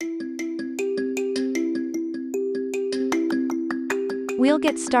We'll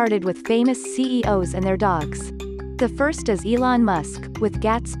get started with famous CEOs and their dogs. The first is Elon Musk, with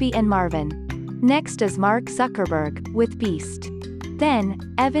Gatsby and Marvin. Next is Mark Zuckerberg, with Beast.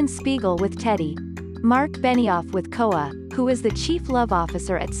 Then, Evan Spiegel with Teddy. Mark Benioff with Koa, who is the Chief Love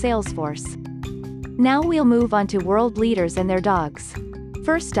Officer at Salesforce. Now we'll move on to world leaders and their dogs.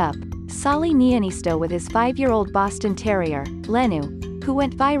 First up, Solly Niinisto with his 5-year-old Boston Terrier, Lenu, who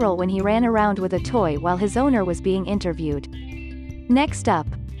went viral when he ran around with a toy while his owner was being interviewed. Next up,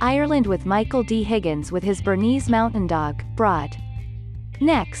 Ireland with Michael D. Higgins with his Bernese Mountain Dog, Broad.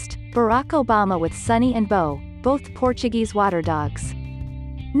 Next, Barack Obama with Sunny and Bo, both Portuguese water dogs.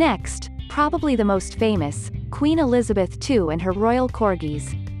 Next, probably the most famous, Queen Elizabeth II and her royal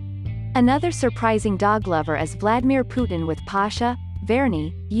corgis. Another surprising dog lover is Vladimir Putin with Pasha,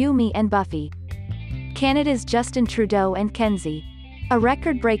 Vernie, Yumi and Buffy. Canada's Justin Trudeau and Kenzie. A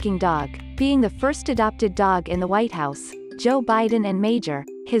record-breaking dog, being the first adopted dog in the White House, Joe Biden and Major,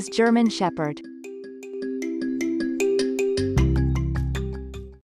 his German Shepherd.